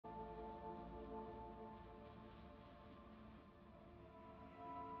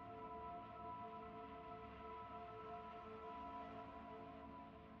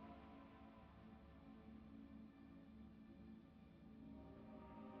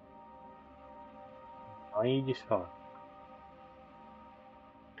Na így is van.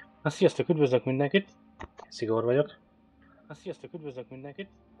 Na sziasztok, üdvözlök mindenkit! Szigor vagyok. Na sziasztok, üdvözlök mindenkit!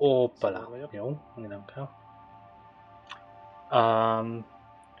 Hoppala! Jó, nem kell.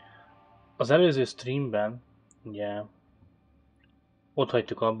 Az előző streamben, ugye, ott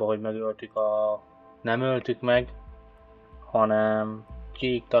hagytuk abba, hogy megöltük a... Nem öltük meg, hanem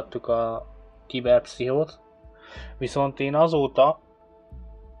kiiktattuk a kiberpszichót. Viszont én azóta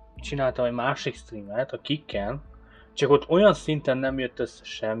csináltam egy másik streamet, a Kicken, csak ott olyan szinten nem jött össze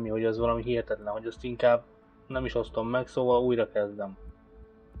semmi, hogy az valami hihetetlen, hogy azt inkább nem is osztom meg, szóval újra kezdem.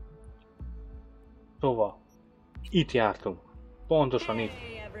 Szóval, itt jártunk. Pontosan itt.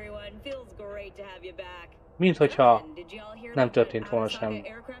 Mint hogyha nem történt volna semmi.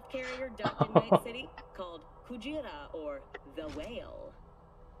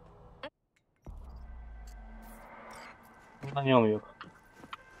 Na nyomjuk.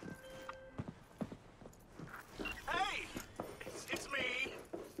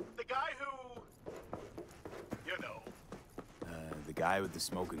 The guy with the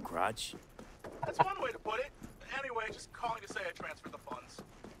smoking crotch? That's one way to put it. Anyway, just calling to say I transferred the funds.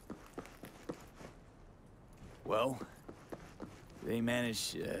 Well, they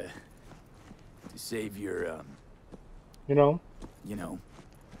managed to save your, You know?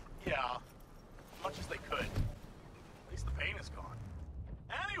 Yeah, much as they could. At least the pain is gone.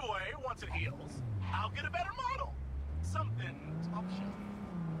 Anyway, once it heals, I'll get a better model. Something top shelf.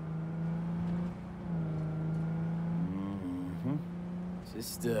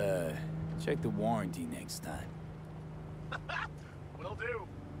 Just, check the warranty next time. Will do.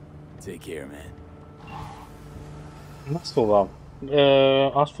 Take care, man. Na szóval,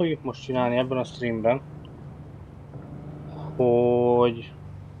 azt fogjuk most csinálni ebben a streamben, hogy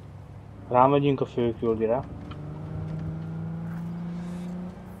rámegyünk a főküldire,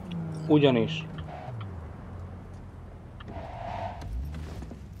 ugyanis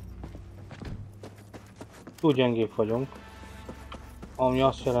túl gyengék vagyunk, ami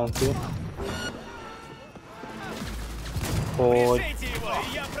azt jelenti, hogy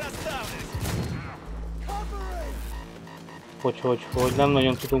nem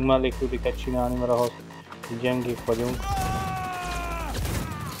nagyon tudunk melléküldiket csinálni, mert ahhoz gyengék vagyunk.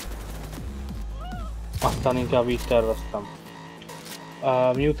 Aztán inkább így terveztem.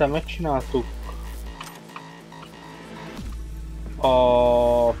 Miután megcsináltuk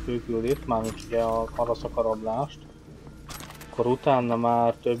a főküldést, mármint ugye a karaszakarablást, akkor utána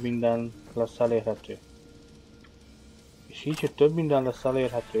már több minden lesz elérhető. És így, hogy több minden lesz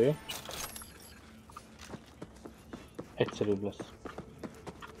elérhető, egyszerűbb lesz.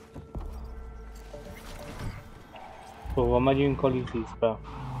 Szóval megyünk a Lizisbe.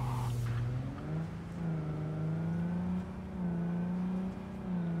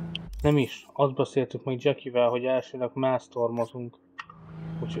 Nem is, azt beszéltük meg Jackivel, hogy elsőnek másztormozunk,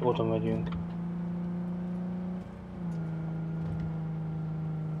 úgyhogy oda megyünk.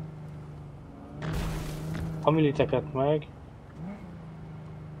 A militeket meg.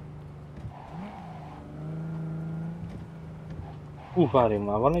 Várjunk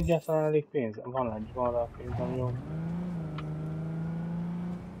már, van egyáltalán elég pénz? Van rá pénzem, jó.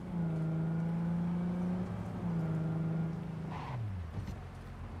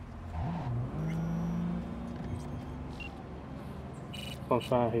 Most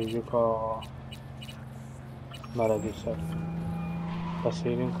felhívjuk a melegészet.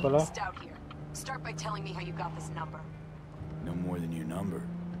 Beszélünk vele. Start by telling me how you got this number. No more than your number.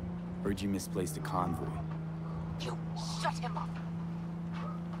 Heard you misplaced a convoy. You shut him up.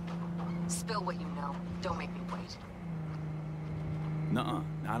 Spill what you know. Don't make me wait. Nuh-uh,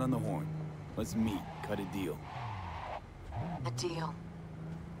 not on the horn. Let's meet, cut a deal. A deal?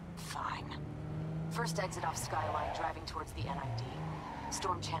 Fine. First exit off Skyline, driving towards the NID.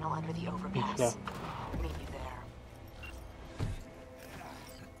 Storm channel under the overpass. Yeah. Meet you there.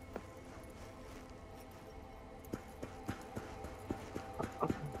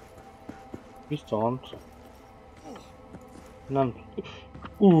 Viszont... Nem...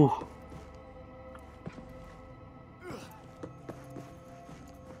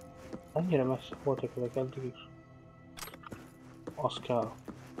 Ennyire messze voltak ezek eddig is. Az kell.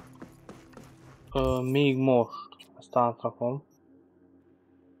 Még most ezt átrakom.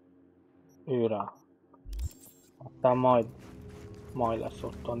 Őrá. Aztán majd lesz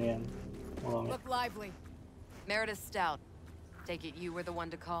ottan ilyen valami. Look lively. Meredith Stout. Take it you were the one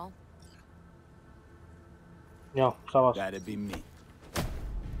to call? Ja, szavasz. That'd be me.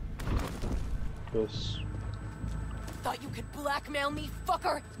 Kösz. Thought you could blackmail me,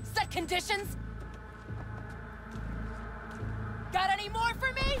 fucker? Set conditions? Got any more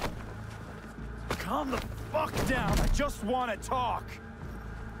for me? Calm the fuck down. I just want to talk.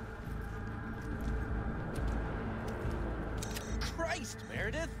 Christ,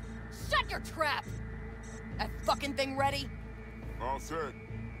 Meredith! Shut your trap! That fucking thing ready? All set.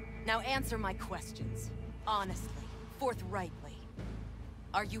 Now answer my questions. Honestly, forthrightly.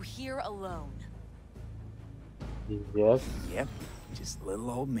 Are you here alone? Yes. Yep, just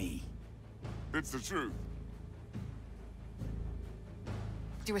little old me. It's the truth.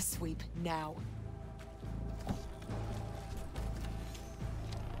 Do a sweep, now.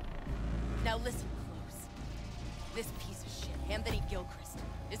 Now listen close. This piece of shit, Anthony Gilchrist.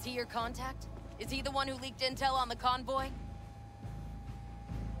 Is he your contact? Is he the one who leaked intel on the convoy?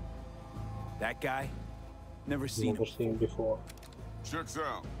 That guy? Never seen Never him. seen before. Checks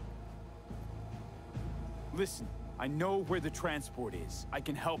out. Listen, I know where the transport is. I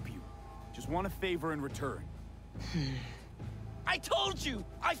can help you. Just want a favor in return. I told you!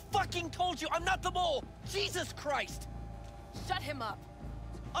 I fucking told you! I'm not the mole! Jesus Christ! Shut him up.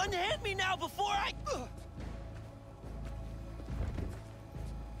 Unhand me now before I...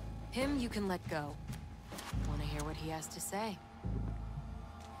 Him you can let go. Wanna hear what he has to say?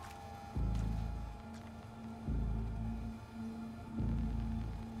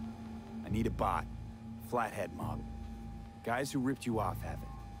 I need a bot. Flathead mob. Guys who ripped you off have it.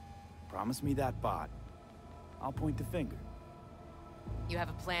 Promise me that bot. I'll point the finger. You have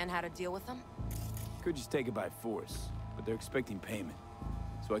a plan how to deal with them? Could just take it by force, but they're expecting payment.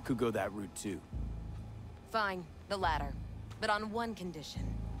 So I could go that route too. Fine, the latter. But on one condition.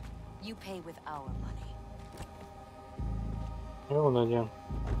 You pay with our money. Jó legyen.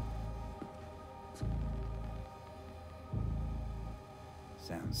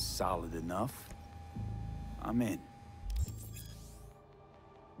 Sounds solid enough. I'm in.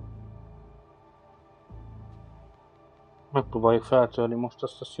 Megpróbáljuk feltörni most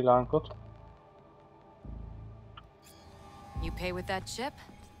ezt a szilánkot. You pay with that chip,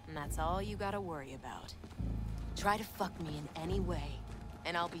 and that's all you gotta worry about. Try to fuck me in any way,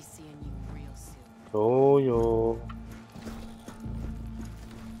 and I'll be seeing you real soon. Jó, jó.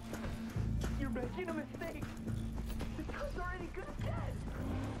 You're making a mistake! The gun's already good as dead!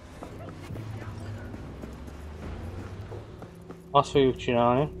 Azt fogjuk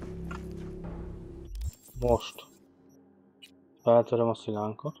csinálni. Most. Feltöröm a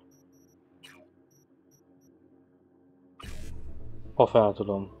szilánkot. Ha fel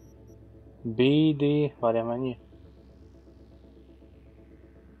tudom. BD... Várjál, mennyi?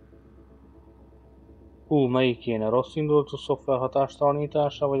 Melyik kéne? Rossz indultú szoftver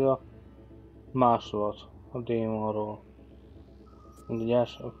hatástalanítása, vagy a másolat? A démonról. Mindegy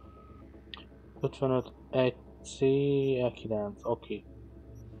első. 55 1C E9, oké.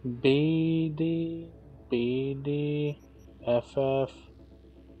 BD FF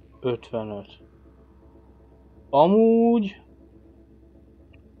 55. Amúgy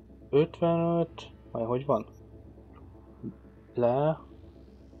 55, majd hogy van? Le,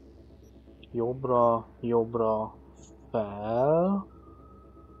 jobbra, fel,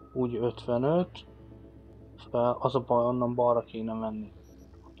 úgy 55, fel, az a baj, onnan balra kéne menni.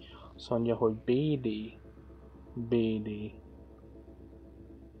 Azt mondja, hogy BD,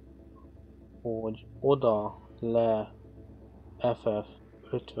 hogy oda, le, FF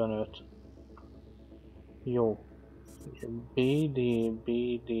 55, jó. BD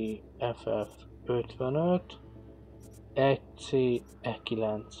FF 55 1C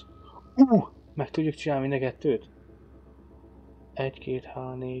E9. Meg tudjuk csinálni mind a kettőt? 1, 2,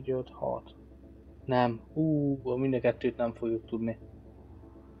 3, 4, 5, 6. Nem. Mind a kettőt nem fogjuk tudni.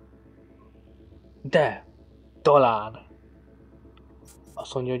 De! Talán!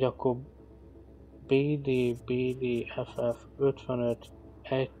 Azt mondja, hogy akkor BD FF 55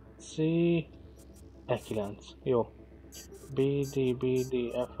 1C E9. Jó. BD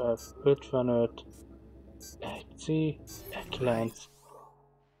FF 55 1C E9.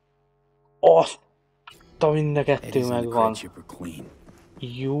 Azt a mind a kettő megvan.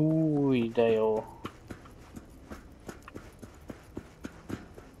 Júj, de jó.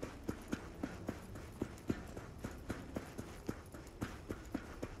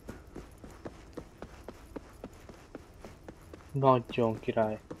 Nagyon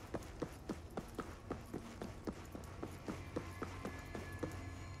király.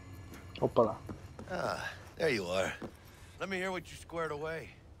 Hoppala. Ah, there you are. Let me hear what you squared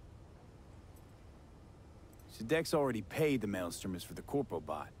away. So Dex already paid the maelstromers for the corpo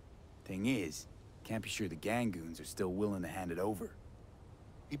bot. Thing is, can't be sure the gangoons are still willing to hand it over.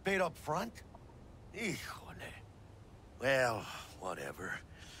 He paid up front? Híjole. Well, whatever.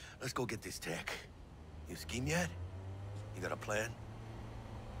 Let's go get this tech. You scheme yet? You got a plan?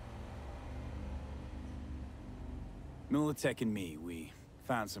 Militech and me, we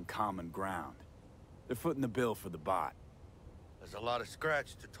found some common ground. They're footing the bill for the bot. There's a lot of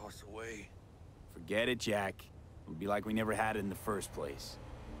scratch to toss away. Forget it, Jack. It'll be like we never had it in the first place.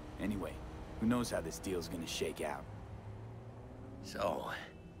 Anyway, who knows how this deal's gonna shake out. So,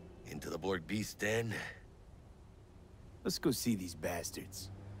 into the Borg Beast den? Let's go see these bastards.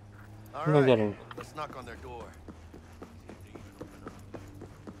 All right, let's knock on their door.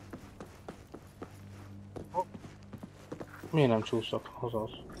 Miért nem csúszok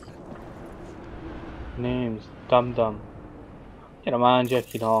hozzá? Names, dum-dum. Gyere már,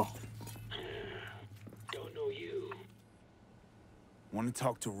 Jackie, ha. Want to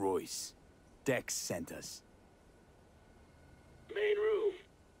talk to Royce. Dex sent us. Main room.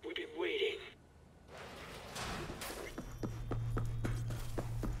 We've been waiting.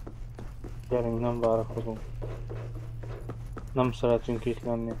 Gyerünk, nem várakozunk. Nem szeretünk itt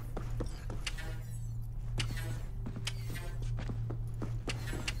lenni.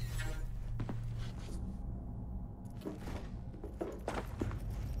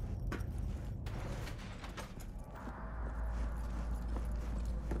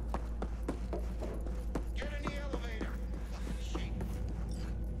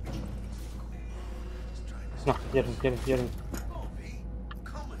 Na, gyerünk, gyerünk, gyerünk.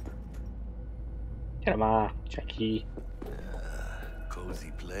 Gyere már, Jackie.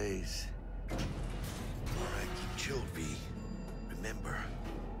 Cozy place. Alright, keep chill, V. Remember,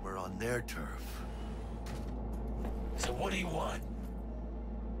 we're on their turf. So what do you want?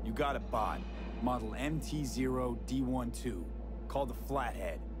 You got a bot. Model MT0D12. Called the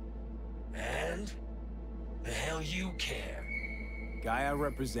Flathead. And? The hell you care? Guy I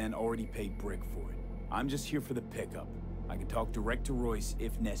represent already paid Brick for it. I'm just here for the pickup. I can talk direct to Royce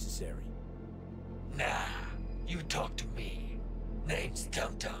if necessary. Nah, you talk to me. Name's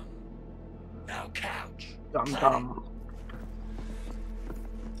Dum Dum. Now couch. Dum Dum.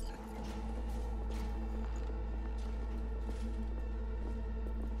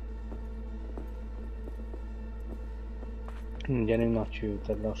 Gyerünk, nagy cső,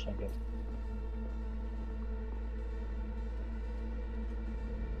 tedd le a seged.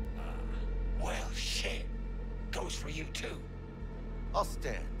 Well, shit. Goes for you too. I'll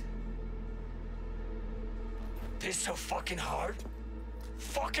stand. This so fucking hard?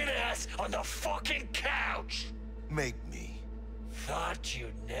 Fucking ass on the fucking couch! Make me. Thought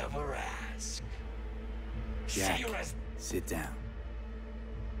you'd never ask. Jack, See you as... sit down.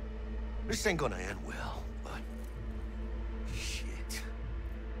 This ain't gonna end well, but... Shit.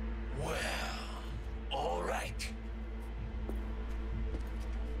 Well, alright.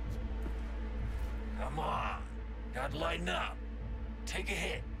 Come on. Gotta lighten up. Take a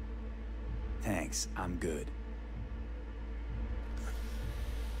hit. Thanks, I'm good.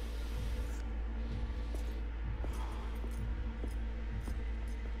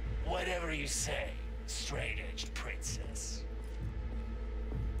 Whatever you say, straight-edged princess.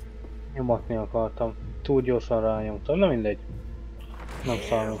 Nyomatni akartam. Túl gyorsan rányomtam, na mindegy. Nem Here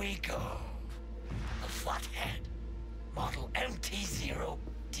számít. we go. A Flathead. Model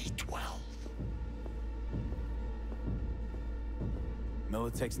MT0D12.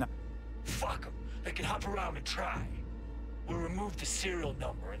 Militech's not... Fuck them. They can hop around and try. We'll remove the serial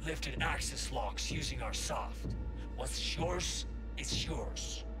number and lifted access locks using our soft. What's yours is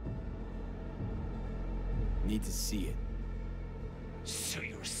yours. Need to see it. Sue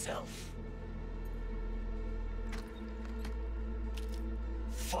yourself.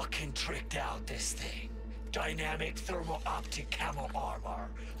 Fucking tricked out this thing. Dynamic thermo-optic camo armor.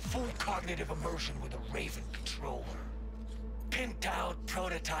 Full cognitive immersion with a Raven controller. Pimped out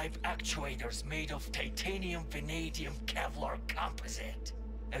prototype actuators made of titanium, vanadium, Kevlar composite.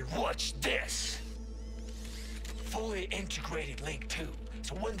 And watch this! Fully integrated link too.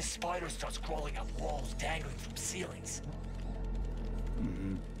 So when the spider starts crawling up walls dangling from ceilings.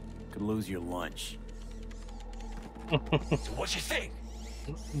 Mm-hmm. Could lose your lunch. So what you think?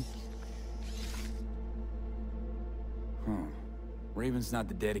 Huh. Raven's not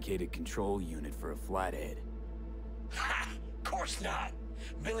the dedicated control unit for a Flathead. Ha! Of course not.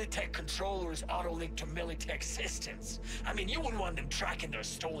 Militech controllers auto-link to Militech systems. I mean, you wouldn't want them tracking their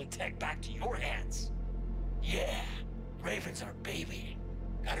stolen tech back to your hands. Yeah, Raven's our baby.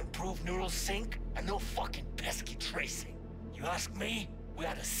 Got improved neural sync and no fucking pesky tracing. You ask me, we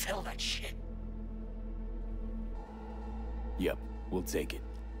ought to sell that shit. Yep, we'll take it.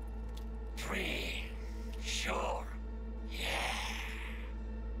 Free. Sure. Yeah.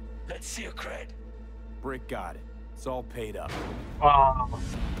 Let's see your cred. Brick got it. It's all paid up. Ah,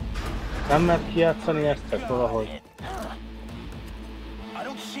 nem lehet kijátszani ezt valahogy. I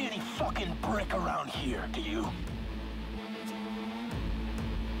don't see any fucking brick around here, do you?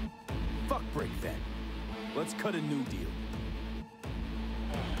 break then. Let's cut a new deal.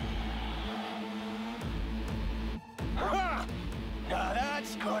 Now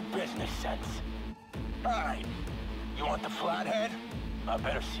that's good business sense. All right, you want the flathead? I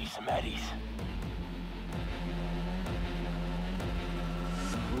better see some eddies.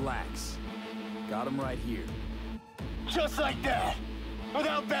 Relax. Got him right here. Just like that,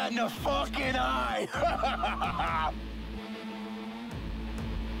 without batting a fucking eye.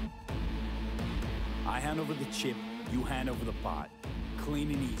 I hand over the chip, you hand over the bot.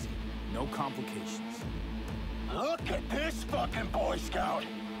 Clean and easy, no complications. Look at this fucking Boy Scout.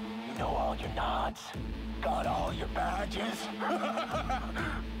 You know all your nods, got all your badges.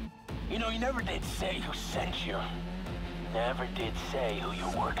 You know, you never did say who sent you. Never did say who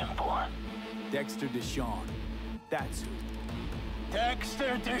you're working for. Dexter Deshawn. That's who.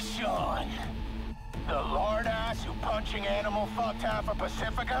 Dexter Deshawn. The lord ass who punching animal fucked half of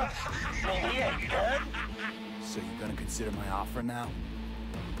Pacifica? Man, he ain't dead. So you gonna consider my offer now?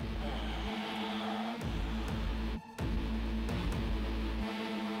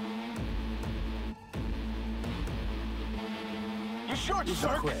 You short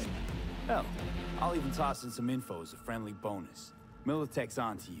circuit. Hell, I'll even toss in some info as a friendly bonus. Militech's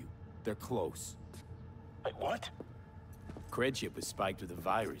onto you. They're close. Wait, what? Cred chip was spiked with a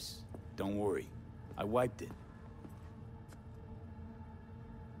virus. Don't worry. I wiped it.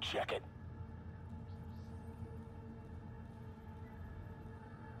 Check it.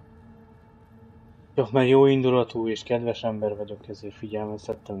 Csak mert jó indulatú és kedves ember vagyok, ezért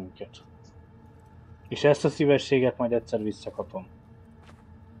figyelmeztettem őket. És ezt a szívességet majd egyszer visszakapom.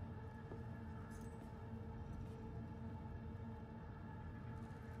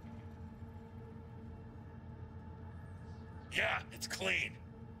 Yeah, it's clean.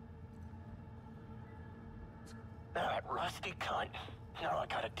 That rusty cunt. Now I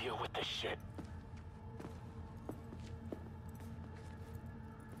gotta deal with this shit.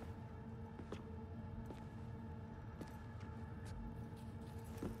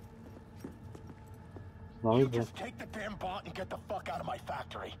 You just take the damn bot and get the fuck out of my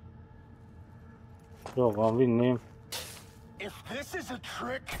factory. Jó van, vinném. If this is a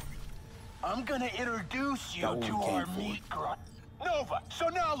trick, I'm gonna introduce you to our meat grunt. Nova, so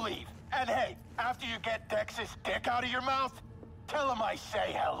now leave. And hey, after you get Dex's dick out of your mouth, tell him I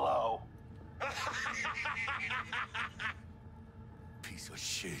say hello. Piece of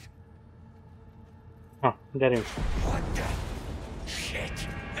shit. Ha, gyerünk. What the shit?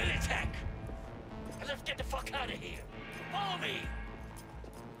 Militech! Let's get the fuck out of here. Follow me.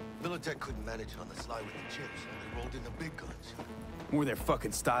 Militech couldn't manage on the slide with the chips, so they rolled in the big guns. More their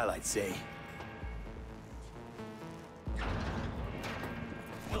fucking style, I'd say.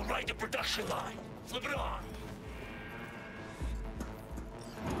 We'll ride the production line. Flip it on.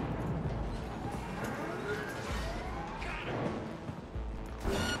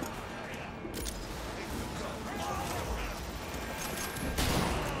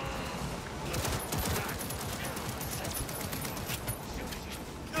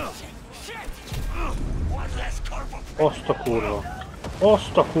 Azt a kurva!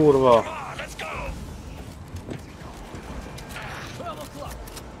 Azt a kurva!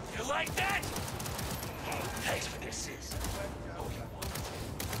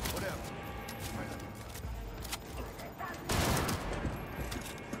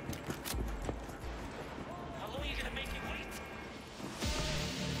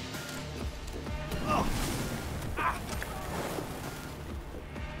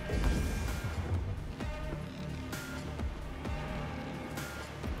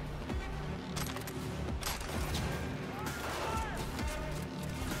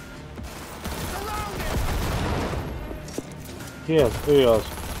 Ki az? Ő az.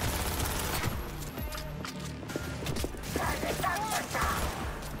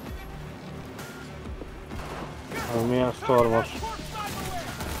 Milyen szarvas.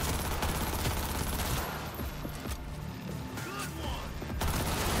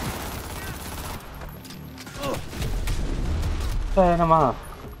 Te nem áll.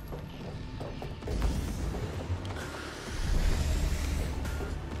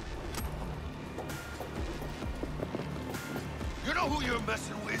 You know who you're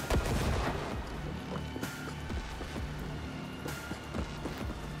messing with?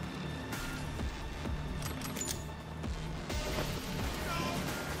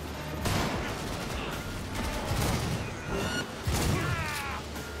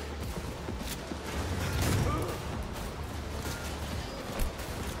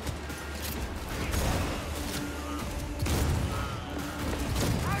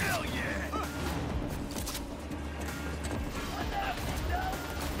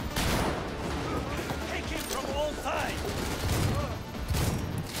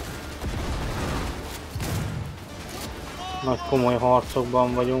 Nagy komoly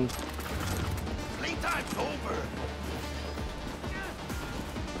harcokban vagyunk.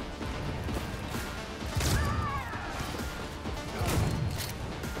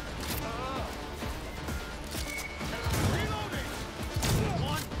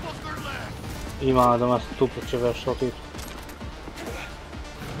 Imádom ezt a tupacsöves sotit.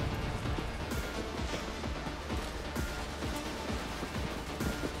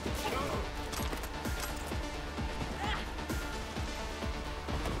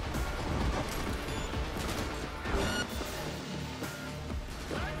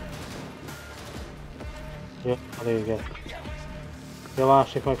 Ja, a réget. Ja, a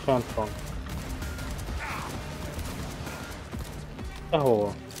másik meg fent van. De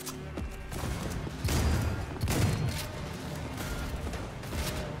hol?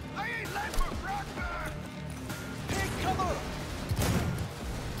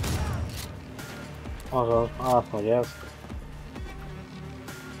 Azaz, átmegy ez.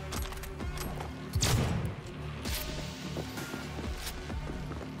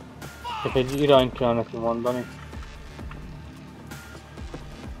 Csak egy irányt kell neki mondani.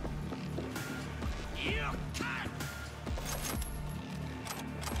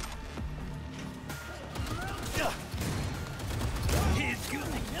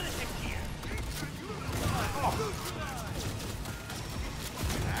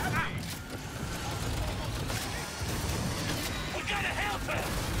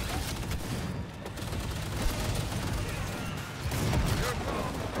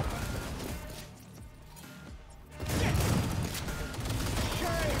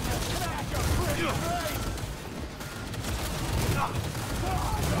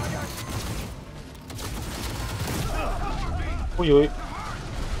 Ujjjj!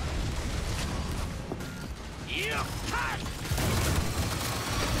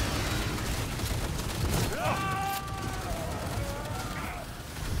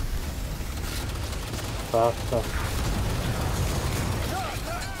 Persze.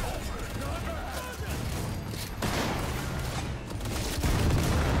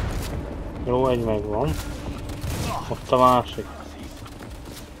 Jó, egy megvan. Ott a másik.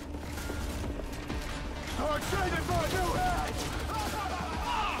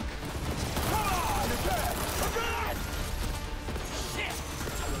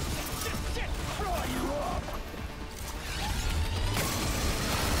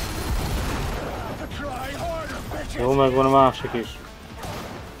 Jó, megvan a másik is.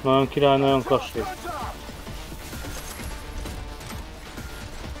 Nagyon király, nagyon kassi.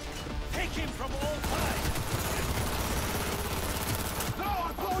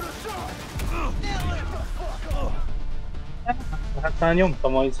 Hát már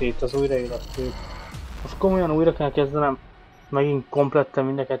nyomtam a izét, az újraélesztőt. Most komolyan újra kell kezdenem megint kompletten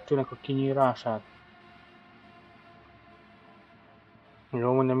mind a kettőnek a kinyírását.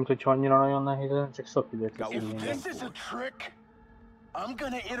 Jó, mondjam, mint hogyha annyira nagyon nehéz, csak szakidőt lesz így. This is a trick. I'm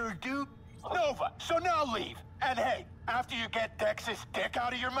gonna introduce Nova. So now leave. And hey, after you get Dex's dick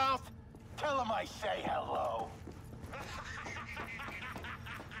out of your mouth, tell him I say hello.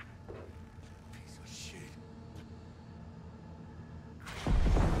 Piece of shit.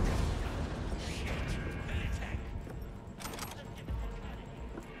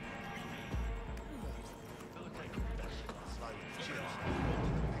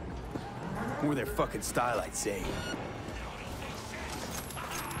 More their fucking style, I'd say.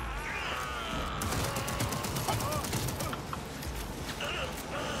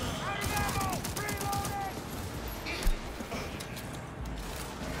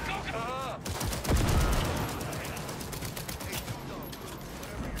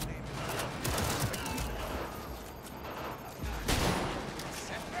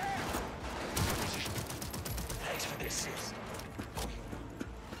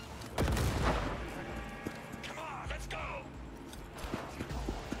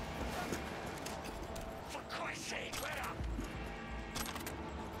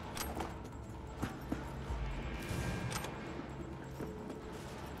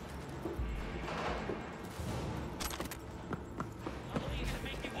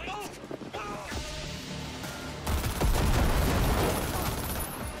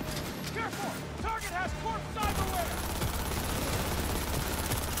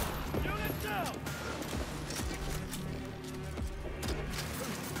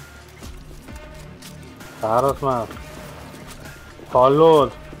 Tárazd már!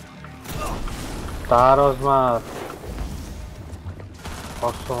 Hallod? Tárazd már!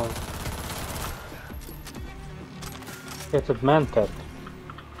 Faszom! Érted, mentett?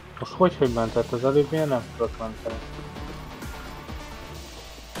 Most hogy mentett? Az előbb miért nem tudott menteni?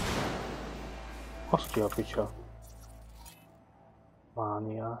 Azt ki a picsa?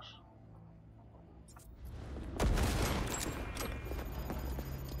 Mániás.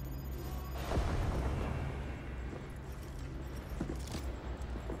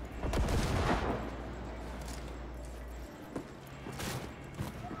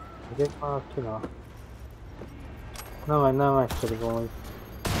 Egyébként már csinál. Nem egyszerű gond,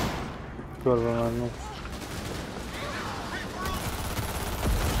 körbe menni.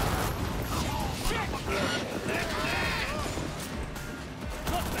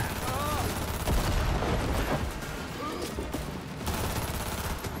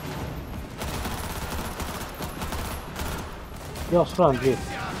 Ja, friendly.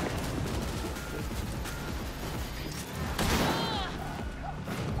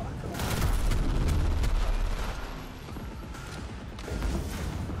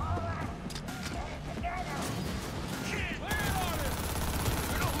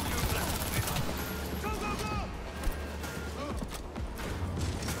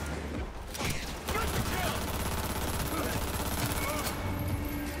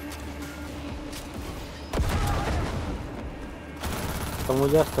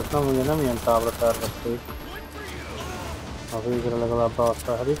 Amúgy ezt nem ilyen távra tervezték. A végre legalább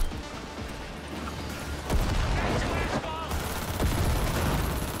beadták.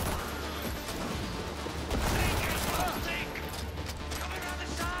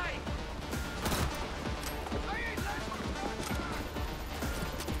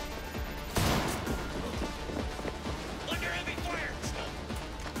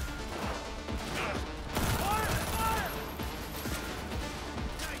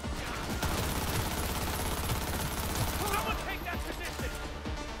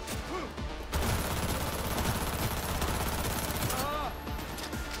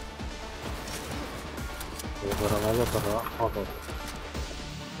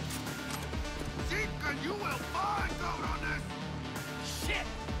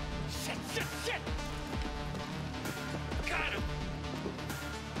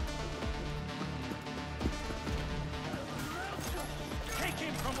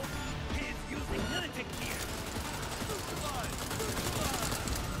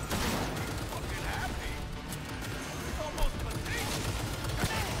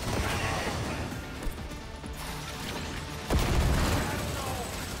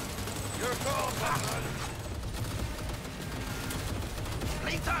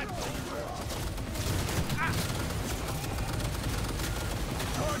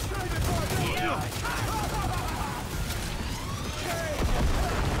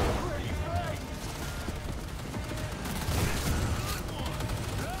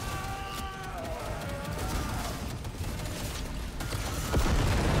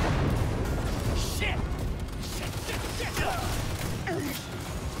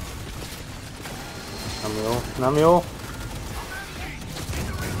 Nem jó.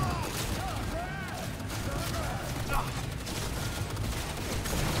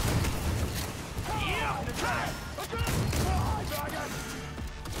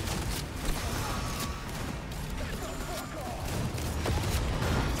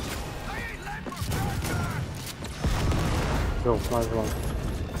 Jó, megvan.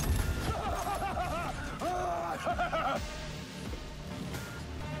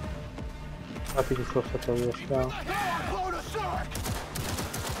 Hát így is összetevés kell.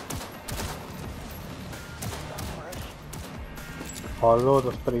 Hallod?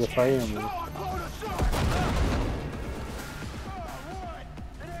 Az pedig a fején van.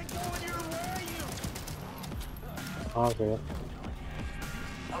 Azért.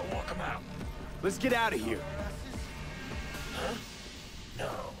 Let's get out of here. Huh? No.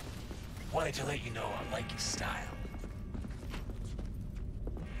 Wanted to let you know I like your style.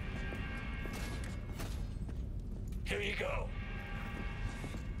 Here you go.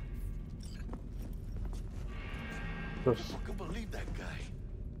 I can believe that guy.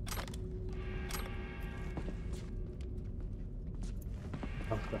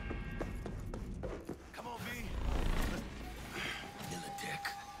 Okay. Come on, V. Little dick.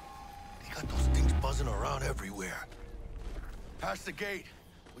 They got those things buzzing around everywhere. Past the gate.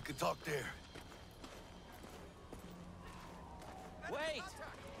 We can talk there. Wait!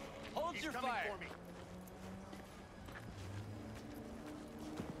 Hold your fire.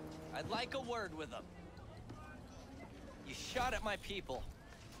 I'd like a word with them. You shot at my people.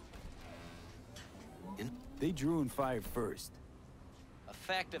 They drew and fired first. A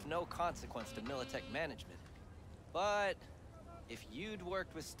fact of no consequence to Militech management. But if you'd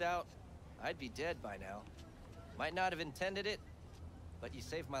worked with Stout, I'd be dead by now. Might not have intended it, but you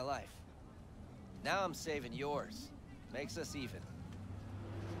saved my life. Now I'm saving yours. Makes us even.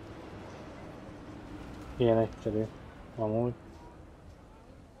 Ilyen egyszerű. Amúgy.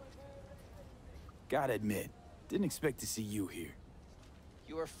 Gotta admit, didn't expect to see you here.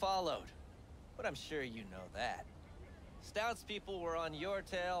 You were followed, but I'm sure you know that. Stout's people were on your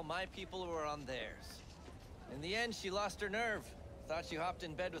tail, my people were on theirs. In the end, she lost her nerve. Thought she hopped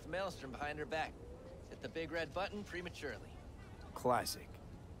in bed with Maelstrom behind her back. Hit the big red button prematurely. Classic.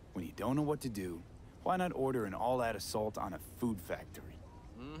 When you don't know what to do, why not order an all-out assault on a food factory?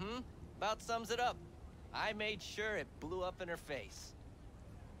 Mm-hmm. About sums it up. I made sure it blew up in her face.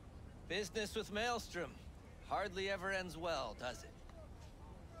 Business with Maelstrom hardly ever ends well, does it?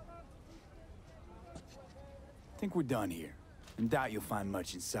 Think we're done here, and doubt you'll find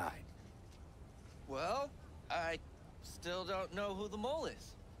much inside. Well, I still don't know who the mole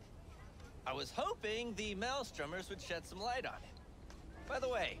is. I was hoping the Maelstromers would shed some light on it. By the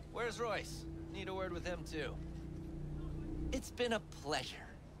way, where's Royce? Need a word with him too. It's been a pleasure.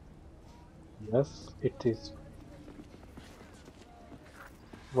 Yes, it is.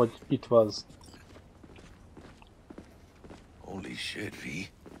 What it was. Holy shit, V.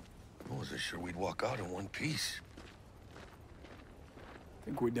 I wasn't sure we'd walk out in one piece.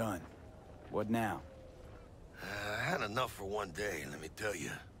 Think we're done. What now? I had enough for one day, let me tell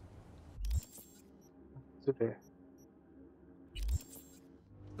you. Today.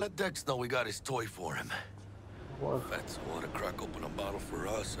 Let Dex know we got his toy for him. What? That's want to crack open a bottle for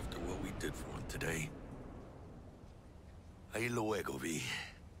us after what we did for him today. Ahí luego, V.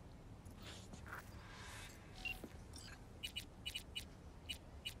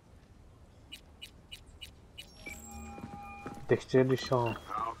 Texture edition.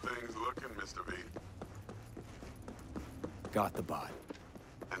 How things looking, Mr. V? Got the bot.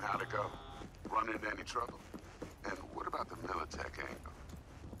 And how'd it go? Run into any trouble? And what about the Militech angle?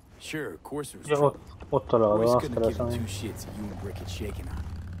 Sure, of course there was Ja, trouble. ott találod, Royce azt couldn't give him keresem. two shits that you and Brick had shaken on.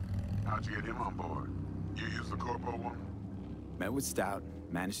 How'd you get him on board? You used the corpo one? Met with Stout,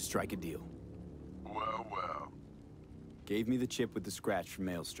 managed to strike a deal. Well, well. Gave me the chip with the scratch from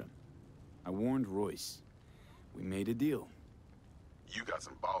Maelstrom. I warned Royce. We made a deal. You got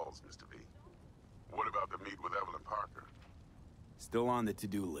some balls, Mr. V. What about the meet with Evelyn Parker? Still on the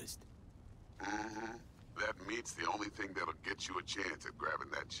to-do list. Mm-hmm. That meet's the only thing that'll get you a chance at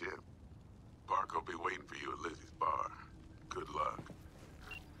grabbing that chip. Parker will be waiting for you at Lizzie's bar. Good luck.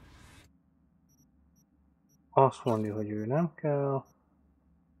 Azt mondja, hogy ő nem kell.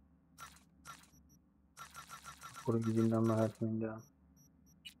 Akkor így innen mehet minden.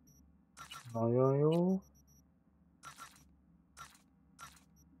 Nagyon jó.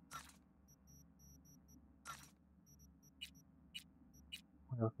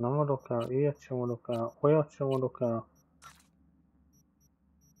 Olyat nem adok el, ilyet sem adok el, olyat sem adok el.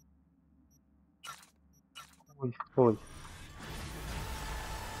 Hogy?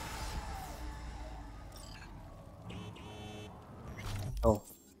 Jó.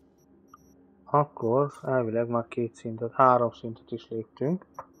 Akkor elvileg már 2 szintet, 3 szintet is léptünk.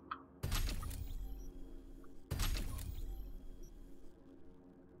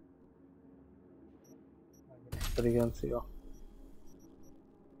 Intelligencia.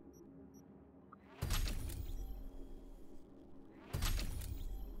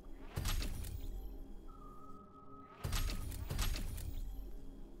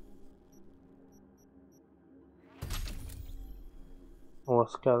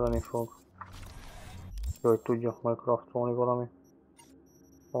 Az kelleni fog, hogy tudjak majd craftolni valami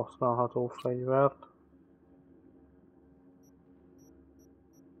használható fegyvert.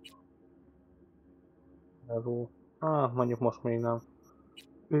 Mondjuk most még nem.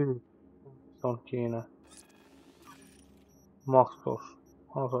 Viszont kéne. Maxos.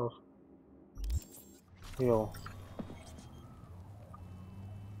 Azaz. Jó.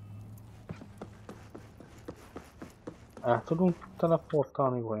 El tudunk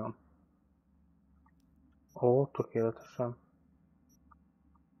teleportálni vajon? Ó, tökéletesen.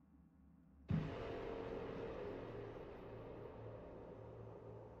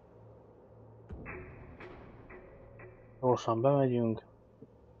 Gyorsan bemegyünk.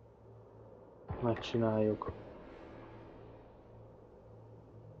 Megcsináljuk.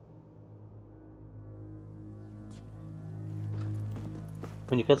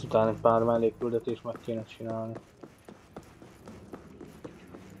 Mondjuk ezután egy pár mellékküldetést meg kéne csinálni.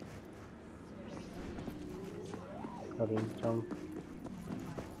 Szerintem.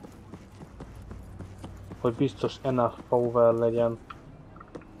 Hogy biztos enough power legyen.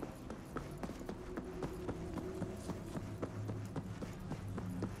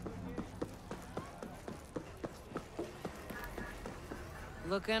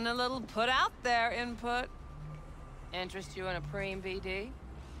 Looking a little put out there, input. Interest you in a preem BD?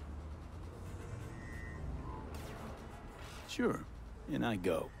 Sure, and I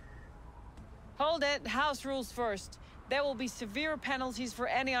go. Hold it. House rules first. There will be severe penalties for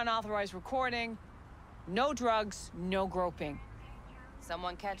any unauthorized recording. No drugs, no groping.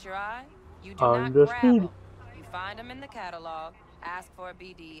 Someone catch your eye? You do not grab them. You find them in the catalog, ask for a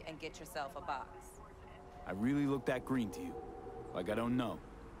BD, and get yourself a box. I really look that green to you? Like I don't know.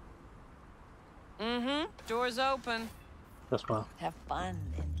 Mm-hmm. Door's open. That's fine. Have fun,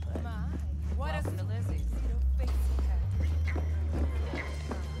 input. What is the Lizzie?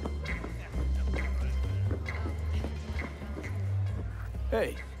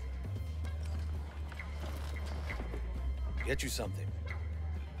 Hey. Get you something.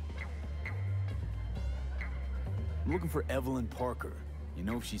 I'm looking for Evelyn Parker. You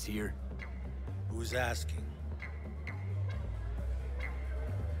know if she's here? Who's asking?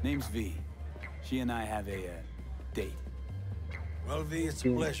 Name's V. She and I have a date. Well, V, it's a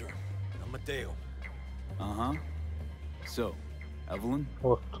pleasure. I'm Mateo. Uh-huh. So, Evelyn?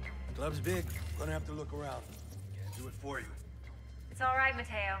 What? Club's big. Gonna have to look around. Can't do it for you. It's all right,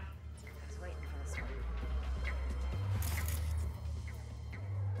 Mateo. I was waiting for this one.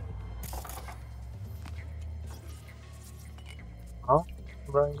 Ha?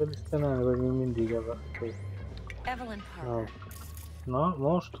 Bangalisztán vagy még mindig ebben. Evelyn Parker. Na,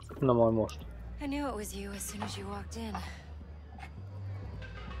 most? Na, majd most. I knew it was you as soon as you walked in.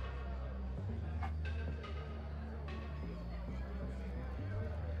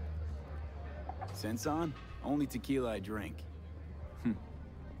 Sense on? Only tequila I drink.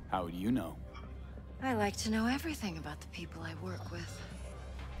 How would you know? I like to know everything about the people I work with.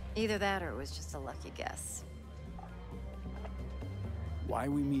 Either that or it was just a lucky guess. Why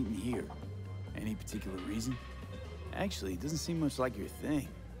are we meeting here? Any particular reason? Actually, it doesn't seem much like your thing,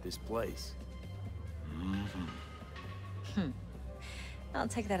 this place. I'll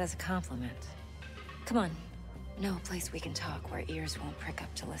take that as a compliment. Come on. Know a place we can talk where ears won't prick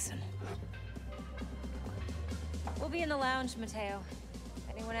up to listen. We'll be in the lounge, Mateo.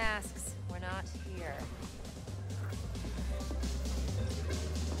 If anyone asks, we're not here.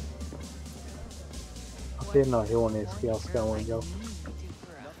 Tényleg jól néz ki, azt kell mondjam.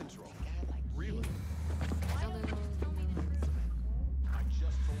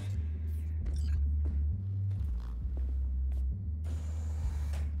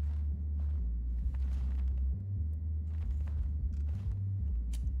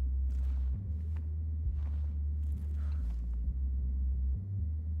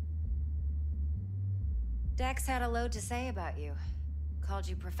 Dex had a load to say about you. Called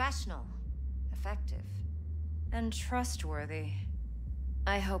you professional, effective, and trustworthy.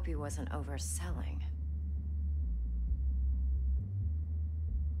 I hope he wasn't overselling.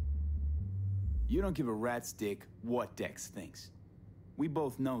 You don't give a rat's dick what Dex thinks. We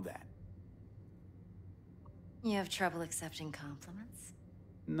both know that. You have trouble accepting compliments?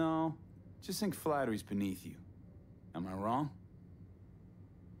 No, just think flattery's beneath you. Am I wrong?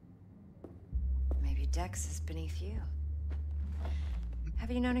 Maybe Dex is beneath you.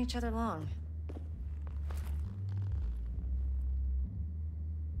 Have you known each other long?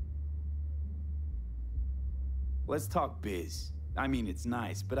 Let's talk biz. I mean, it's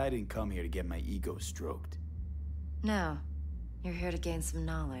nice, but I didn't come here to get my ego stroked. No. You're here to gain some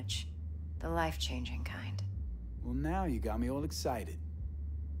knowledge. The life-changing kind. Well, now you got me all excited.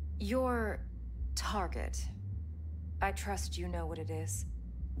 Your target. I trust you know what it is.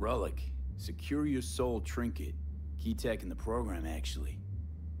 Relic. Secure your soul trinket. Key tech in the program, actually.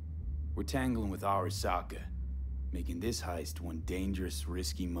 We're tangling with Arasaka, making this heist one dangerous,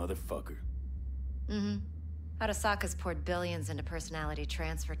 risky motherfucker. Mm-hmm. Arasaka's poured billions into personality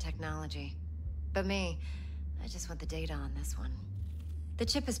transfer technology. But me, I just want the data on this one. The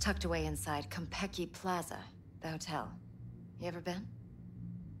chip is tucked away inside Konpeki Plaza, the hotel. You ever been?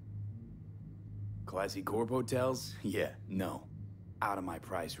 Classy corp hotels? Yeah, no. Out of my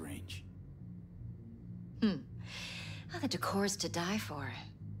price range. Oh, the decor's to die for.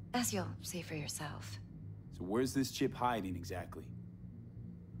 As you'll see for yourself. So where's this chip hiding exactly?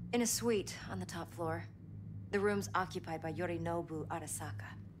 In a suite on the top floor. The room's occupied by Yorinobu Arasaka.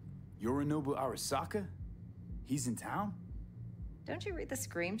 Yorinobu Arasaka? He's in town? Don't you read the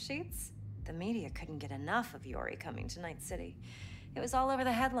scream sheets? The media couldn't get enough of Yori coming to Night City. It was all over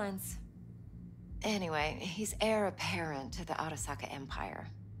the headlines. Anyway, he's heir apparent to the Arasaka Empire.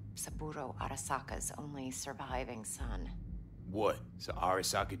 Saburo Arasaka's only surviving son. What? So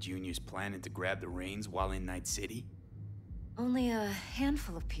Arasaka Jr.'s planning to grab the reins while in Night City? Only a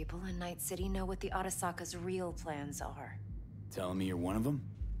handful of people in Night City know what the Arasaka's real plans are. Telling me you're one of them?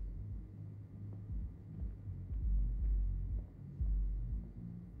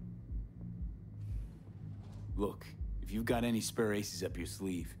 Look, if you've got any spare aces up your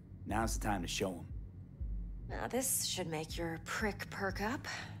sleeve, Now's the time to show him. Now this should make your prick perk up.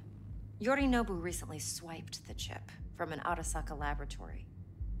 Yorinobu recently swiped the chip from an Arasaka laboratory.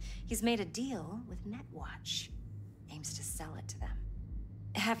 He's made a deal with Netwatch. Aims to sell it to them.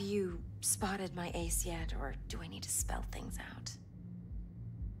 Have you spotted my ace yet, or do I need to spell things out?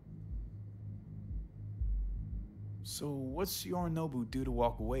 So what's Yorinobu due to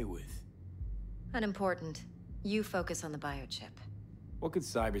walk away with? Unimportant. You focus on the biochip. What could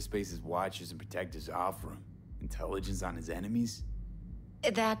cyberspace's watchers and protectors offer him? Intelligence on his enemies?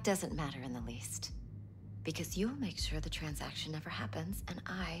 That doesn't matter in the least. Because you'll make sure the transaction never happens, and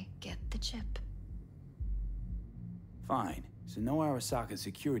I get the chip. Fine. So no Arasaka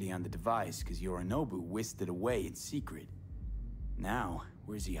security on the device, because Yorinobu whisked it away in secret. Now,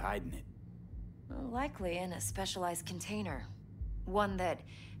 where's he hiding it? Well, likely in a specialized container. One that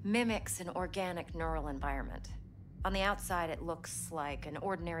mimics an organic neural environment. On the outside, it looks like an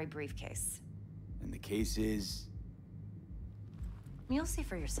ordinary briefcase. And the case is... You'll see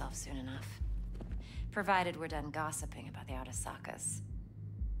for yourself soon enough. Provided we're done gossiping about the Arasakas.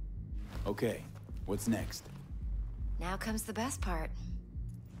 Okay, what's next? Now comes the best part.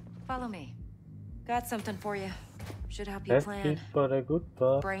 Follow me. Got something for you. Should help you plan. But a good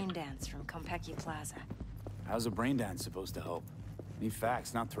part. Brain dance from Konpeki Plaza. How's a brain dance supposed to help? Need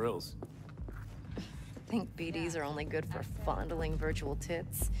facts, not thrills. Think BDs are only good for fondling virtual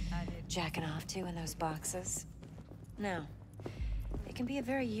tits? Jacking off to in those boxes? No. It can be a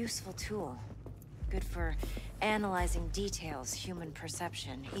very useful tool. Good for analyzing details human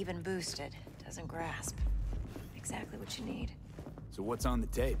perception, even boosted, doesn't grasp. Exactly what you need. So what's on the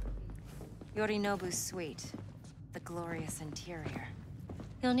tape? Yorinobu's suite. The glorious interior.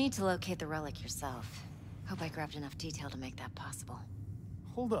 You'll need to locate the relic yourself. Hope I grabbed enough detail to make that possible.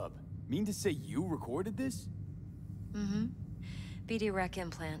 Hold up. Mean to say you recorded this? Mm-hmm. BD rec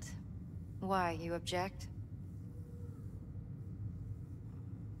implant. Why, you object?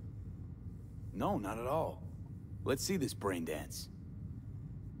 No, not at all. Let's see this brain dance.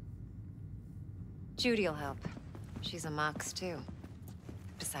 Judy'll help. She's a Mox, too.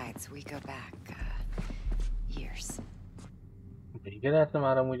 Besides, we go back, years. Igen, hát nem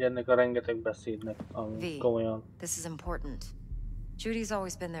áram úgy ennek a rengeteg beszédnek, komolyan. This is important. Judy's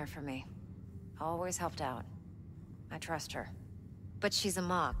always been there for me. Always helped out. I trust her. But she's a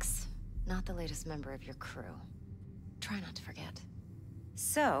Mox, not the latest member of your crew. Try not to forget.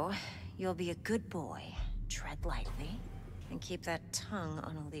 So, you'll be a good boy, tread lightly, and keep that tongue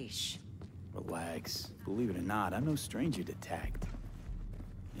on a leash. Relax. Believe it or not, I'm no stranger to tact.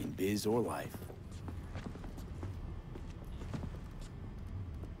 In biz or life.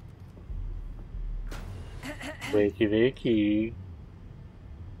 Wakey, wakey.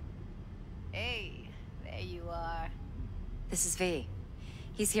 Hey, there you are. This is V.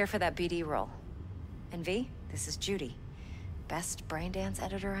 He's here for that BD role. And V, this is Judy. Best brain dance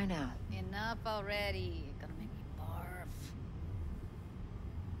editor I know. Enough already. You're gonna make me barf.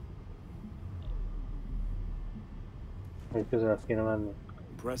 Még közel kéne menni.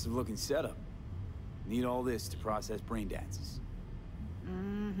 Impressive looking setup. Need all this to process brain dances.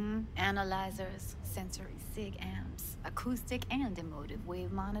 Mm-hmm. Analyzers, sensory sig amps, acoustic and emotive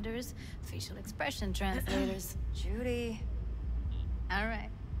wave monitors, facial expression translators. Judy. All right.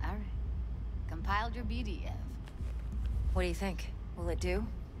 Compiled your BDF. What do you think? Will it do?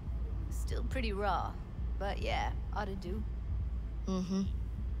 Still pretty raw, but yeah, ought to do. Mm-hmm.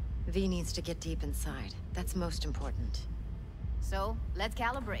 V needs to get deep inside. That's most important. So, let's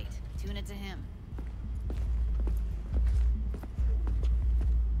calibrate. Tune it to him.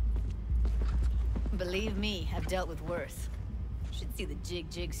 Believe me, I've dealt with worse. Should see the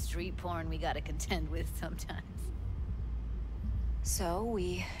jig street porn we gotta contend with sometimes. So,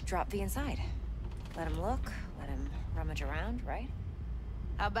 we drop V inside. Let him look, let him rummage around, right?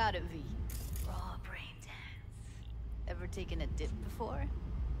 How about it, V? Raw brain dance. Ever taken a dip before?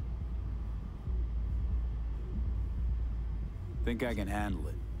 Think I can handle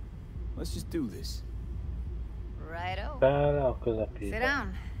it. Let's just do this. Righto. Bele a közepébe. Sit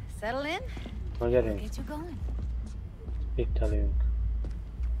down. Settle in. Na gyerünk. Get you going. Itt elünk.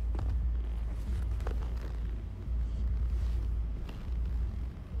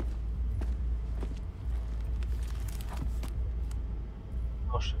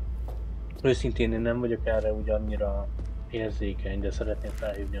 Most őszintén én nem vagyok erre úgy annyira érzékeny, de szeretném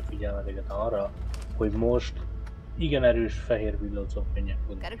felhívni a figyelmeteket arra, hogy most igen erős fehér villogzó könnyek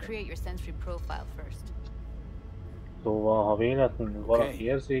Gotta create your sensory profile first. Szóval, ha véletlenül valaki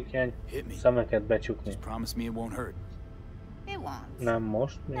érzékeny, szemeket becsukni. Nem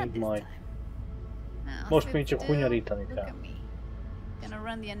most, még majd. Most még csak hunyarítani kell. Gonna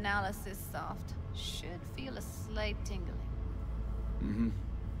run the analysis soft. Should feel a slight tingling. Mm-hmm.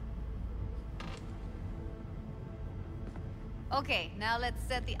 Okay, now let's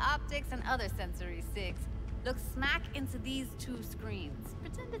set the optics and other sensory sigs. Look smack into these two screens.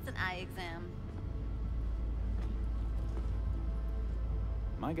 Pretend it's an eye exam.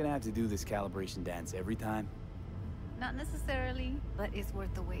 Am I gonna have to do this calibration dance every time? Not necessarily, but it's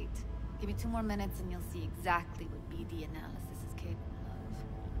worth the wait. Give me 2 more minutes and you'll see exactly what BD analysis is capable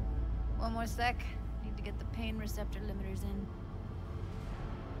of. 1 more sec. Need to get the pain receptor limiters in.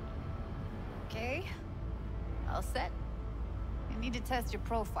 Okay. All set. You need to test your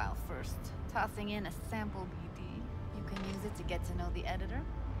profile first. Tossing in a sample BD. You can use it to get to know the editor.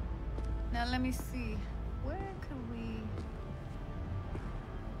 Now let me see. Where could we...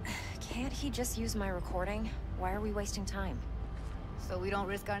 Can't he just use my recording? Why are we wasting time? So we don't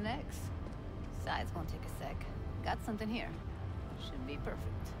risk our necks. Sides won't take a sec. Got something here. Should be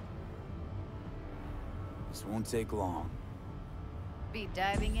perfect. This won't take long. Be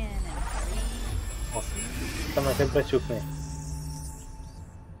diving in and 3, 2... neked becsukni.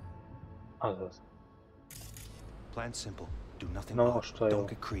 Azaz. Plan simple. Do nothing No, odd. stoją. Don't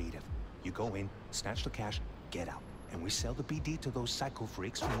get creative. You go in, snatch the cash, get out. And we sell the BD to those psycho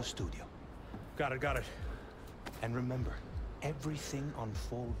freaks from the studio. Got it. And remember, everything on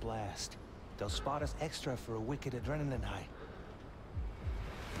full blast. They'll spot us extra for a wicked adrenaline high.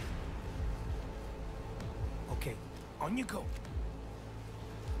 Okay, on you go.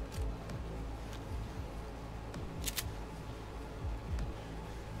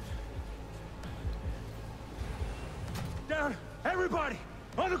 Down! Everybody!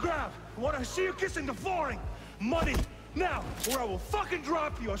 On the ground! I want to see you kissing the flooring! Money! Now! Or I will fucking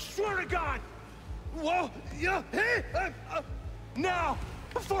drop you! I swear to God! Whoa! Yeah! Hey! Now!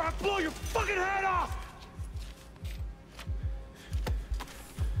 Before I blow your fucking head off!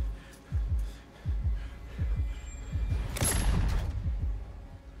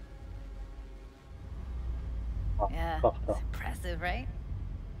 Yeah, it's impressive, right?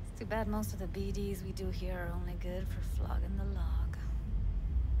 It's too bad most of the BDs we do here are only good for flogging the log.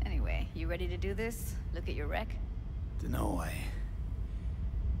 Anyway, you ready to do this? Look at your rec? Dunno,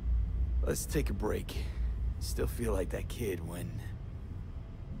 Let's take a break. Still feel like that kid when...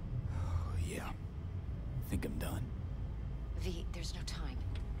 Oh, yeah. I think I'm done. V, there's no time.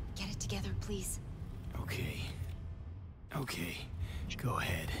 Get it together, please. Okay. Go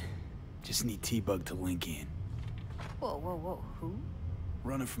ahead. Just need T-Bug to link in. Whoa, who?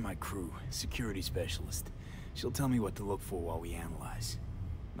 Runner for my crew, security specialist. She'll tell me what to look for while we analyze.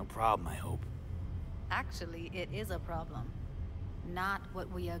 No problem, I hope. Actually, it is a problem. Not what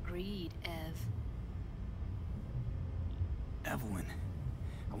we agreed, Ev. Evelyn,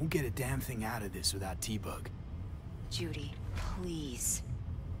 I won't get a damn thing out of this without T-Bug. Judy, please.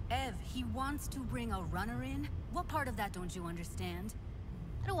 Ev, he wants to bring a runner in? What part of that don't you understand?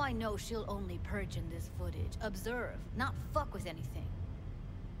 How do I know she'll only purge in this footage? Observe, not fuck with anything.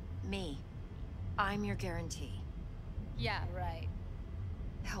 Me. I'm your guarantee. Yeah, right.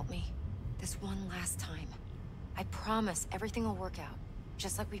 Help me. This one last time. I promise everything will work out.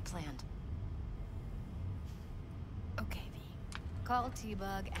 Just like we planned. Okay, V. Call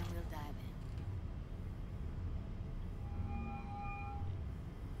T-Bug and we'll dive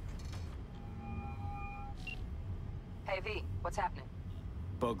in. Hey, V. What's happening?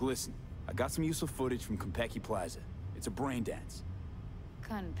 Bug, listen. I got some useful footage from Konpeki Plaza. It's a brain dance.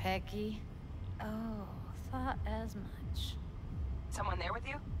 Konpeki? Oh, thought as much. Someone there with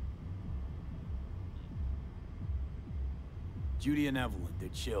you? Judy and Evelyn, they're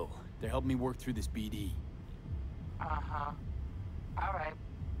chill. They're helping me work through this BD. Uh-huh. All right.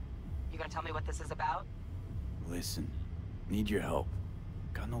 You gonna tell me what this is about? Listen, need your help.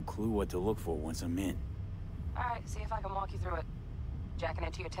 Got no clue what to look for once I'm in. All right, see if I can walk you through it. Jacking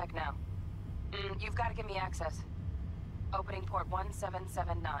into your tech now. You've got to give me access. Opening port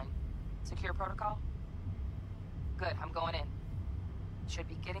 1779. Secure protocol? Good, I'm going in. Should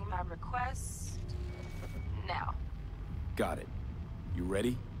be getting my request now. Got it. You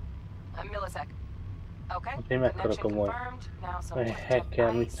ready? A millisec. Okay, Én megkarakom majd.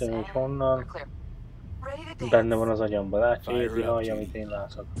 Hacker, mit tudom, hogy honnan. Benne van az agyamban, látja, érzi, hallja, amit én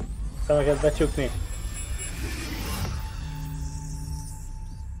látok. Szemeket becsukni.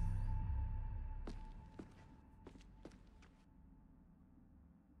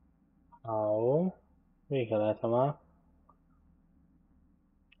 Ó, vége lehet már.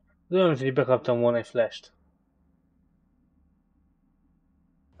 Az olyan, hogy bekaptam volna egy flash-t.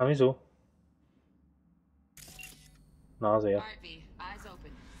 Na, Mizu? Na, azért.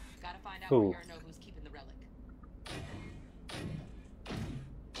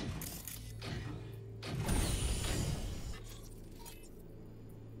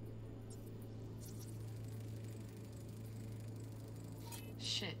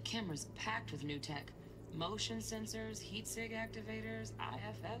 shit, camera's packed with new tech. Motion sensors, heat sig activators,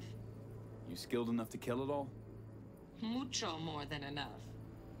 IFF. You skilled enough to kill it all? Mucho more than enough.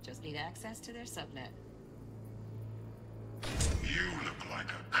 Just need access to their subnet. You look like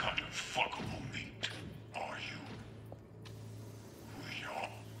a cut of fuckable meat, are you?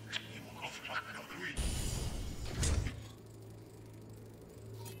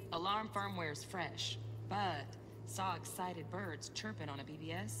 Alarm firmware's fresh, but saw excited birds chirping on a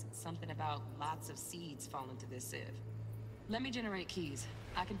BBS. Something about lots of seeds falling to this sieve. Let me generate keys.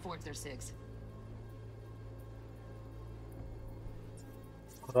 I can forge their SIGs.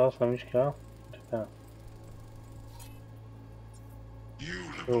 Kurwa, nem is kell. Csak You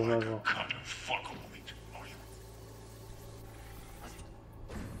look like a cut of fuckable meat, are you?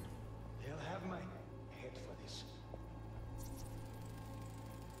 They'll have my head for this.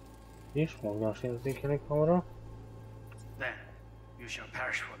 És mozgásérzékelő kamera. Then you shall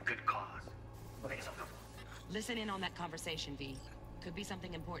perish for a good cause. Listen in on that conversation, V. Could be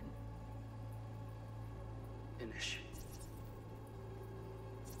something important. Finish.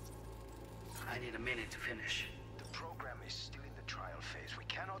 I need a minute to finish. The program is still in the trial phase. We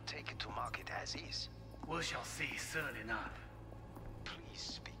cannot take it to market as is. We shall see soon enough. Please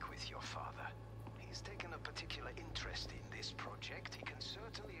speak with your father. He's taken a particular interest in this project. He can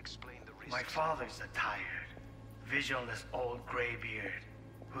certainly explain the risks. My father's a tired, visionless old graybeard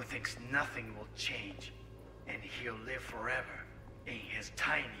who thinks nothing will change and he'll live forever in his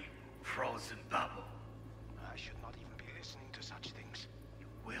tiny, frozen bubble. I should not even be listening to such things. You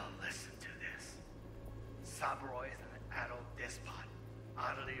will listen to this. Saburo is an adult despot,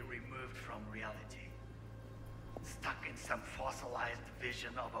 utterly removed from reality. Stuck in some fossilized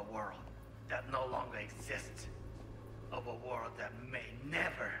vision of a world that no longer exists. Of a world that may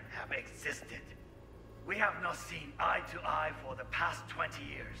never have existed. We have not seen eye to eye for the past 20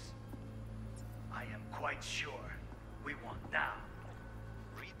 years. I am quite sure we want now.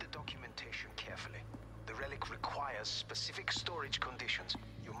 Read the documentation carefully. The relic requires specific storage conditions.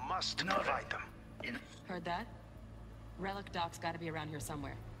 You must provide them. Heard that? Relic doc's gotta be around here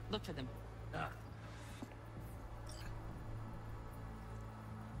somewhere. Look for them.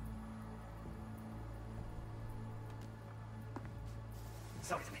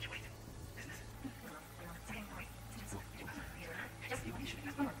 Sorry to make you wait. Business.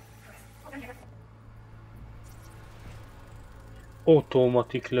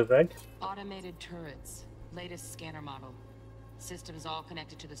 Automatic löveg. Automated turrets. Latest scanner model. Systems all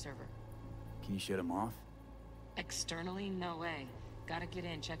connected to the server. Can you shut them off? Externally, no way. Gotta get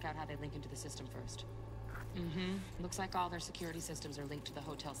in, check out how they link into the system first. Looks like all their security systems are linked to the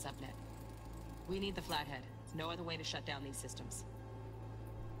hotel subnet. We need the flathead. No other way to shut down these systems.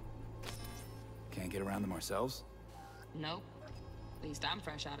 Can't get around them ourselves? Nope. At least I'm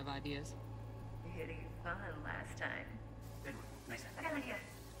fresh out of ideas. Pretty fun last time. Good. Nice. I got an idea.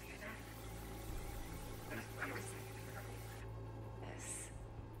 This.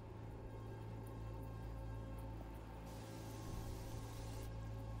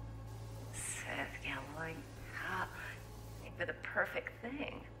 Seth Galloway. For the perfect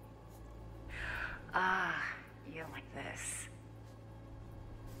thing. Ah, you like this.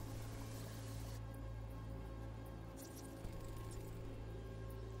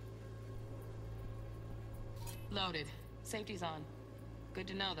 Loaded. Safety's on. Good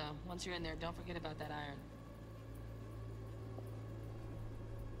to know, though. Once you're in there, don't forget about that iron.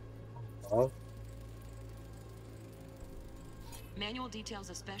 Oh. Manual details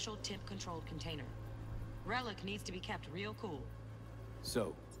a special temp-controlled container. Relic needs to be kept real cool.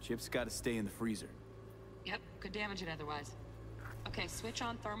 So, chip's gotta stay in the freezer. Yep, could damage it otherwise. Okay, switch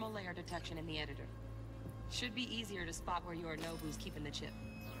on thermal layer detection in the editor. Should be easier to spot where Yorinobu's keeping the chip.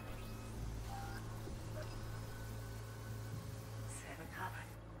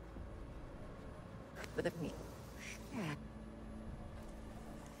 With a me.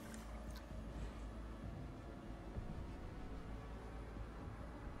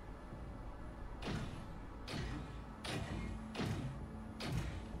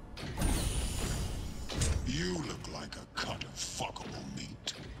 You look like a cut of fuckable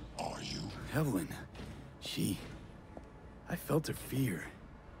meat, are you? Evelyn, I felt her fear.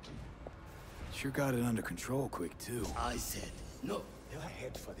 Sure got it under control quick, too. I said no. They'll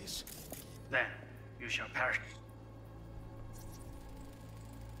head for this. Then you shall perish.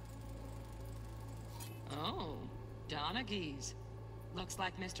 Oh, Donaghys. Looks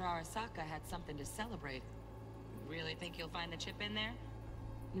like Mr. Arasaka had something to celebrate. Really think you'll find the chip in there?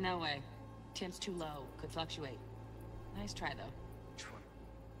 No way. Temp's too low. Could fluctuate. Nice try, though.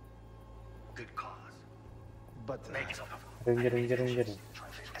 Good cause. But make yourself comfortable. Gyerünk.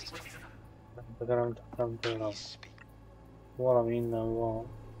 Nem tőlem. Valami innen van.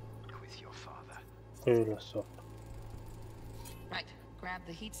 Ő lesz ott. Right, grab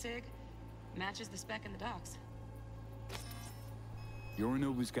the heat sig. Matches the spec in the docs.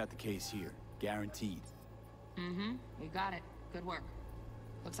 Yorinobu's got the case here, guaranteed. Mm-hmm, we got it. Good work.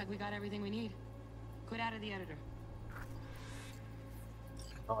 Looks like we got everything we need. Quit out of the editor.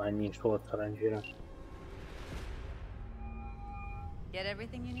 Ennyi is volt szerencsére. Get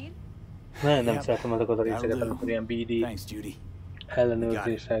everything you need? Nem szeretem ezeket a részeket, amikor ilyen BD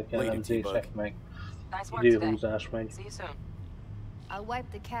ellenőrzések, elemzések, meg időhúzás megy. I'll wipe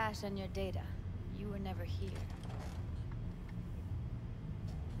the cache on your data. You were never here.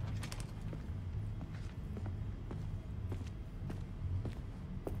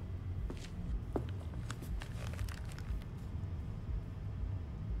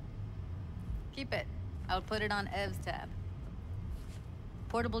 Keep it. I'll put it on Ev's tab.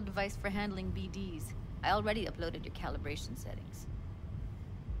 Portable device for handling BDs. I already uploaded your calibration settings.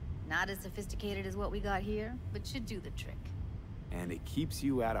 Not as sophisticated as what we got here, but should do the trick. And it keeps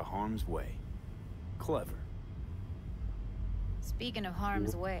you out of harm's way. Clever. Speaking of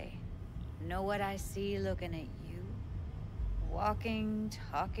harm's way, know what I see looking at you? Walking,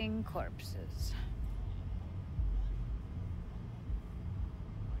 talking corpses.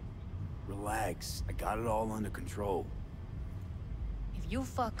 Relax. I got it all under control. If you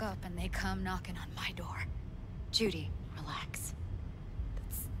fuck up and they come knocking on my door... Judy, relax.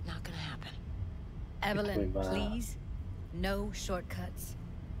 That's not gonna happen. Evelyn, please. No shortcuts.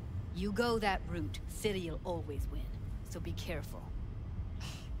 You go that route, City'll always win. So be careful.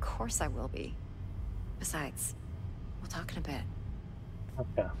 Of course I will be. Besides, we'll talk in a bit.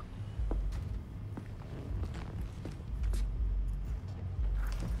 Okay.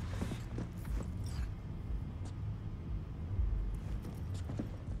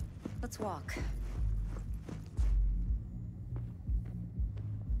 Let's walk.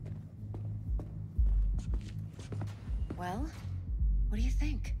 Well, what do you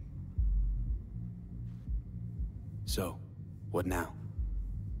think? So, what now?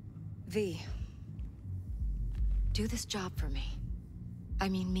 V, do this job for me. I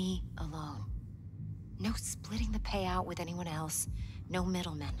mean me alone. No splitting the payout with anyone else. No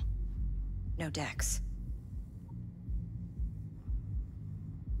middlemen. No Dex.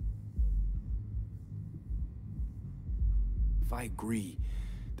 If I agree,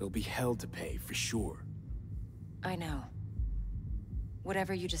 there'll be hell to pay, for sure. I know.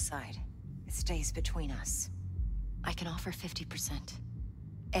 Whatever you decide, it stays between us. I can offer 50%.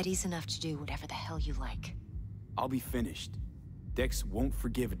 Eddie's enough to do whatever the hell you like. I'll be finished. Dex won't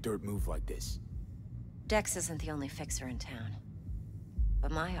forgive a dirt move like this. Dex isn't the only fixer in town.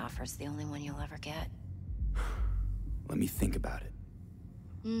 But my offer's the only one you'll ever get. Let me think about it.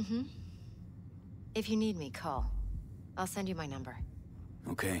 Mm-hmm. If you need me, call. I'll send you my number.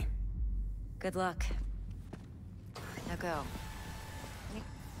 Okay. Good luck. Now go.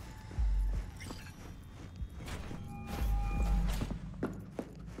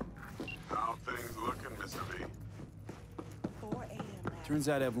 How things looking, Mr. V? 4 a.m. Turns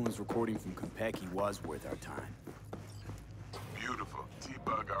out Evelyn's recording from Konpeki was worth our time. Beautiful.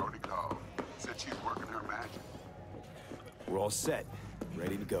 T-Bug already called. Said she's working her magic. We're all set.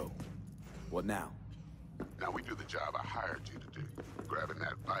 Ready to go. What now? Now we do the job I hired you to do. Grabbing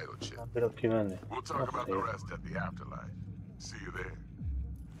that vital chip. Kimenni. We'll talk about the rest at the afterlife. See you there.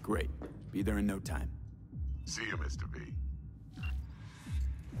 Great. Be there in no time. See you, Mr. V.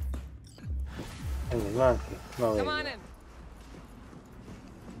 Come on in.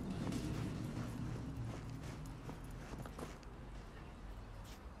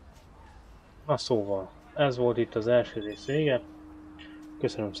 Na szóval, ez volt itt az első rész vége.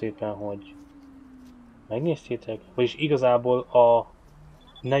 Köszönöm szépen, hogy megnéztétek, vagyis igazából a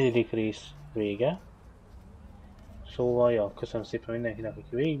 4. rész vége. Szóval, ja, köszönöm szépen mindenkinek,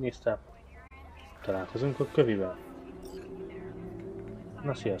 aki végignézte. Találkozunk a köviben.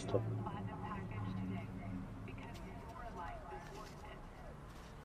 Na, sziasztok!